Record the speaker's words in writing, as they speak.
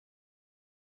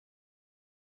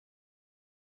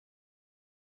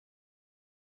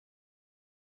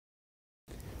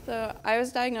So I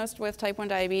was diagnosed with type 1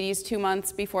 diabetes 2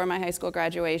 months before my high school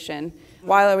graduation.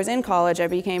 While I was in college, I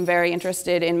became very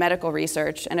interested in medical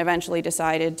research and eventually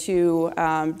decided to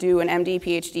do an MD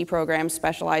PhD program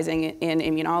specializing in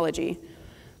immunology.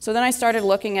 So then I started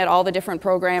looking at all the different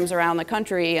programs around the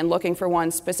country and looking for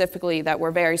ones specifically that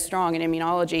were very strong in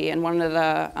immunology, and one of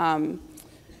the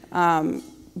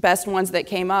best ones that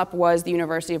came up was the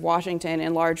University of Washington,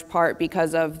 in large part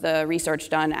because of the research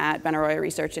done at Benaroya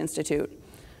Research Institute.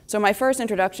 So my first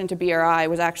introduction to BRI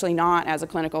was actually not as a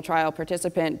clinical trial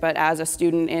participant, but as a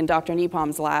student in Dr.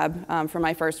 Nepom's lab for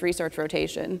my first research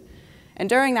rotation. And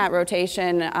during that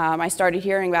rotation, I started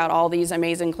hearing about all these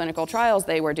amazing clinical trials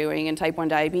they were doing in type 1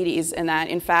 diabetes, and that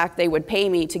in fact they would pay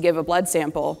me to give a blood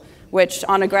sample, which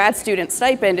on a grad student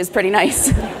stipend is pretty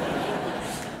nice.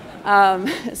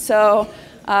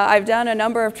 I've done a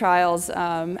number of trials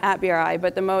at BRI,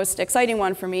 but the most exciting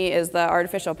one for me is the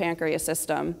artificial pancreas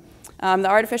system. The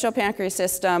artificial pancreas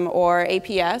system, or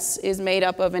APS, is made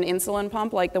up of an insulin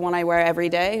pump like the one I wear every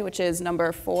day, which is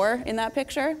number 4 in that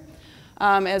picture,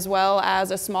 as well as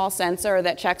a small sensor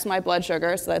that checks my blood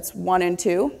sugar, so that's 1 and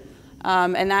 2.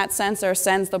 And that sensor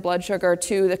sends the blood sugar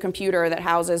to the computer that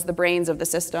houses the brains of the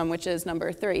system, which is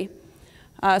number 3.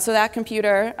 So that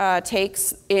computer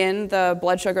takes in the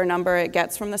blood sugar number it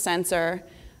gets from the sensor,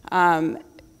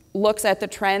 looks at the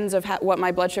trends of what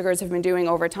my blood sugars have been doing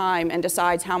over time and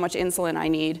decides how much insulin I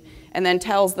need, and then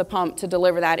tells the pump to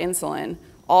deliver that insulin,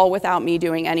 all without me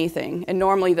doing anything. And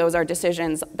normally those are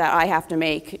decisions that I have to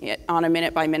make on a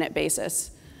minute-by-minute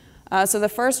basis. So the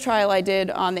first trial I did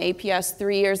on the APS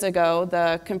 3 years ago,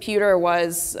 the computer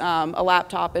was a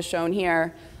laptop as shown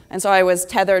here, and so I was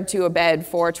tethered to a bed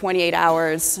for 28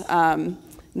 hours,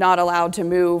 not allowed to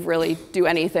move, really do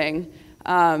anything.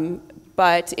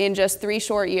 But in just 3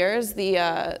 short years,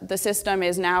 the system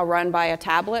is now run by a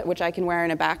tablet, which I can wear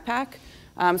in a backpack.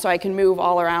 So I can move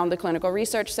all around the clinical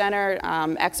research center,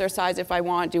 exercise if I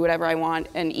want, do whatever I want,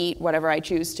 and eat whatever I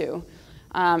choose to.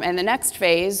 And the next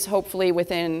phase, hopefully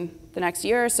within the next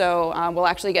year or so, we'll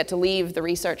actually get to leave the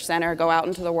research center, go out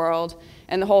into the world,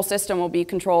 and the whole system will be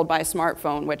controlled by a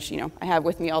smartphone, which I have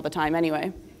with me all the time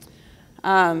anyway.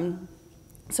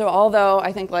 So although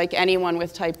I think like anyone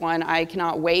with type 1, I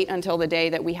cannot wait until the day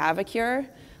that we have a cure,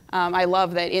 I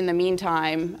love that in the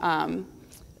meantime,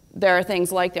 there are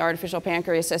things like the artificial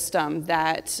pancreas system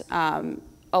that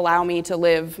allow me to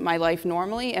live my life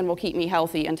normally and will keep me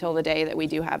healthy until the day that we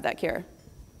do have that cure.